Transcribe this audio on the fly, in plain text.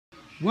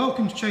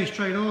Welcome to Chase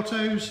Trade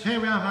Autos. Here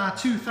we have our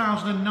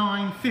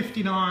 2009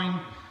 59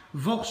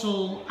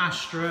 Vauxhall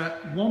Astra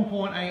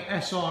 1.8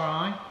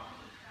 SRI.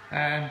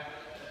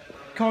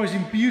 Car is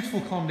in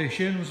beautiful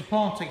condition. It was a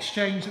part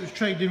exchange that was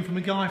traded in from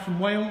a guy from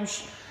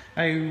Wales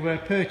who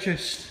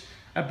purchased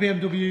a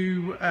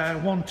BMW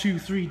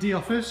 123D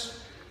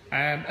offers.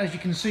 As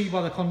you can see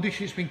by the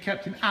condition, it's been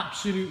kept in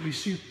absolutely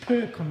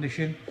superb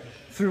condition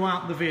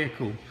throughout the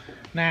vehicle.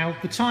 Now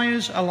the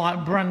tyres are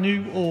like brand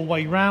new all the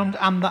way round,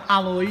 and the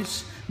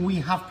alloys we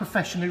have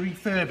professionally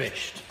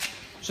refurbished.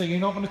 So you're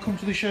not going to come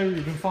to the showroom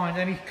and find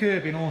any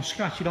curbing or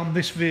scratching on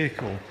this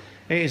vehicle.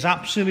 It is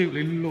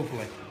absolutely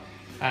lovely.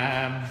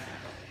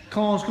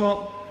 Car's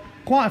got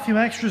quite a few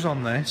extras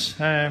on this.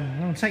 I'm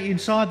going to take you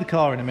inside the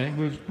car in a minute.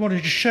 We wanted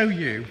to just show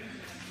you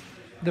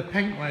the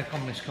paintwork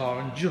on this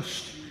car and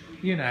just,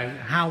 you know,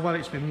 how well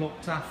it's been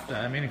looked after.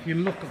 I mean, if you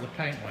look at the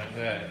paintwork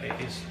there, it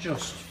is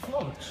just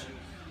flawless.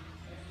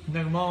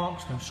 No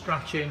marks, no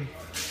scratching.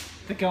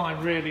 The guy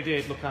really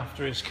did look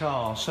after his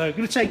car. So I'm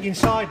going to take you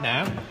inside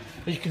now.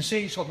 As you can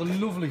see, it's got the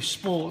lovely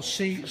sports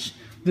seats.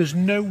 There's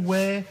no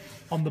wear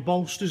on the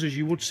bolsters as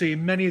you would see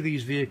in many of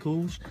these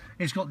vehicles.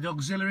 It's got the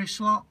auxiliary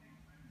slot.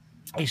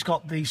 It's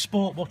got the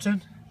sport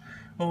button,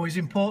 always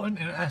important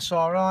in an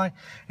SRI.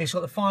 It's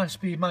got the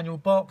 5-speed manual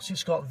box.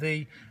 It's got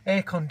the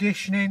air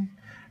conditioning.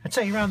 I'll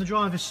take you around the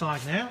driver's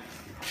side now.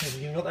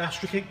 You've got the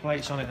Astra kick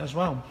plates on it as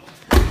well.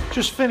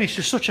 Just finished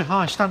to such a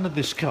high standard,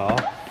 this car,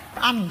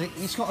 and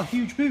it's got a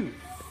huge boot.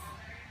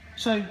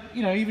 So,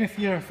 you know, even if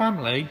you're a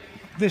family,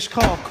 this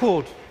car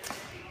could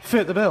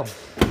fit the bill.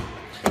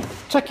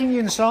 Taking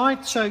you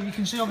inside, so you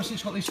can see obviously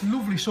it's got this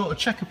lovely sort of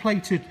checker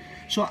plated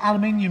sort of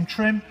aluminium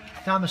trim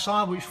down the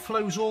side which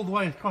flows all the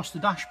way across the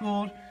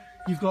dashboard.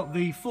 You've got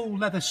the full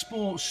leather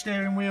sports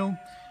steering wheel,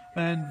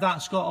 and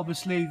that's got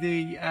obviously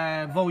the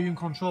volume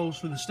controls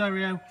for the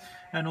stereo,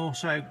 and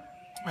also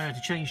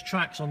to change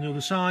tracks on the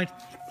other side.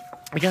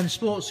 Again,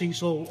 sports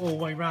seats all the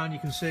way around. You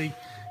can see,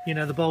 you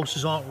know, the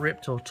bolsters aren't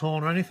ripped or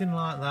torn or anything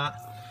like that.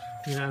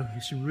 You know,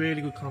 it's in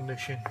really good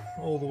condition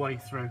all the way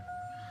through.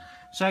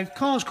 So the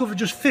car's covered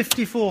just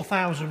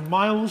 54,000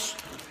 miles.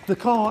 The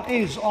car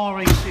is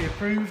RAC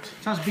approved.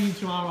 It has been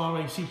through our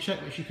RAC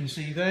check, which you can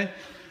see there.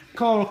 The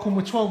car will come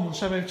with 12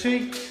 months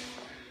MOT,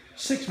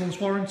 6 months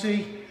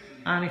warranty,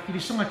 and if you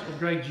decide to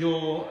upgrade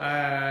your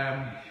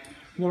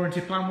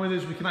warranty plan with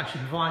us, we can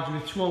actually provide you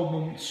with 12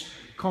 months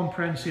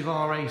comprehensive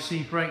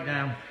RAC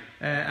breakdown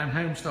and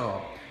home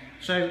start.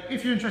 So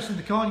if you're interested in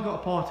the car, you've got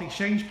a part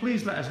exchange,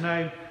 please let us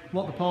know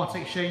what the part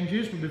exchange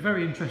is. We'll be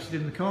very interested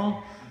in the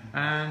car,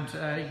 and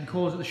you can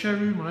call us at the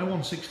showroom on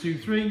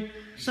 01623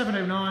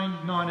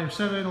 709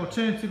 907.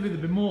 Alternatively,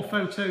 there'll be more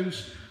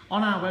photos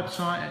on our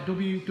website at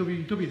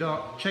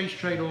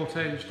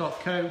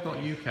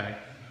www.chasetradeautos.co.uk.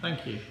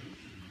 Thank you.